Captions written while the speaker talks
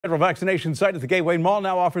Federal vaccination site at the Gateway Mall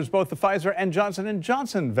now offers both the Pfizer and Johnson &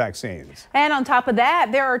 Johnson vaccines. And on top of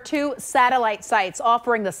that, there are two satellite sites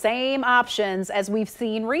offering the same options as we've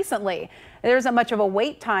seen recently. There isn't much of a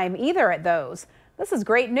wait time either at those. This is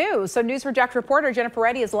great news. So News4Jax reporter Jennifer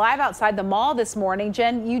Reddy is live outside the mall this morning.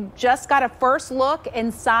 Jen, you just got a first look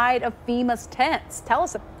inside of FEMA's tents. Tell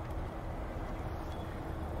us.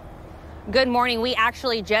 Good morning. We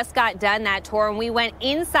actually just got done that tour and we went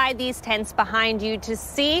inside these tents behind you to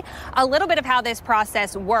see a little bit of how this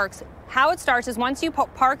process works. How it starts is once you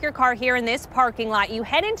park your car here in this parking lot, you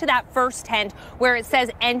head into that first tent where it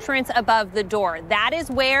says entrance above the door. That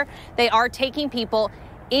is where they are taking people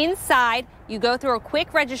inside. You go through a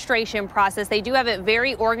quick registration process. They do have it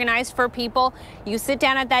very organized for people. You sit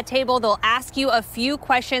down at that table. They'll ask you a few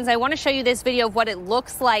questions. I want to show you this video of what it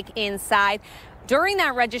looks like inside. During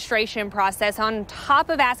that registration process, on top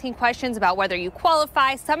of asking questions about whether you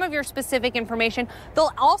qualify, some of your specific information,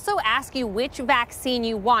 they'll also ask you which vaccine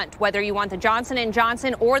you want, whether you want the Johnson &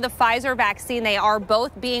 Johnson or the Pfizer vaccine. They are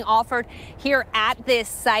both being offered here at this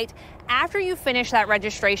site. After you finish that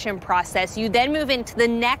registration process, you then move into the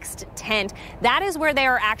next tent. That is where they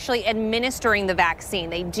are actually administering the vaccine.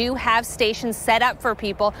 They do have stations set up for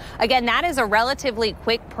people. Again, that is a relatively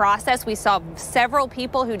quick process. We saw several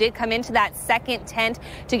people who did come into that second tent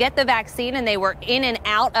to get the vaccine, and they were in and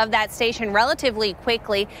out of that station relatively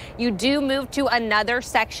quickly. You do move to another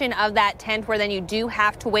section of that tent where then you do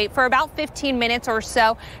have to wait for about 15 minutes or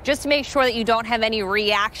so just to make sure that you don't have any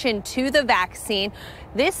reaction to the vaccine.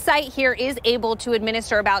 This site here is able to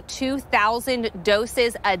administer about 2,000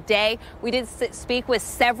 doses a day. We did speak with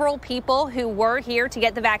several people who were here to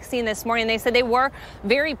get the vaccine this morning. They said they were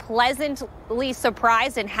very pleasantly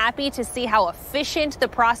surprised and happy to see how efficient the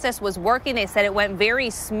process was working. They said it went very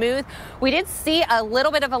smooth. We did see a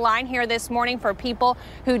little bit of a line here this morning for people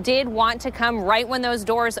who did want to come right when those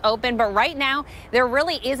doors open. But right now, there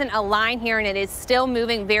really isn't a line here, and it is still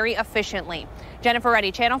moving very efficiently. Jennifer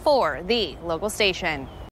Reddy, Channel 4, the local station.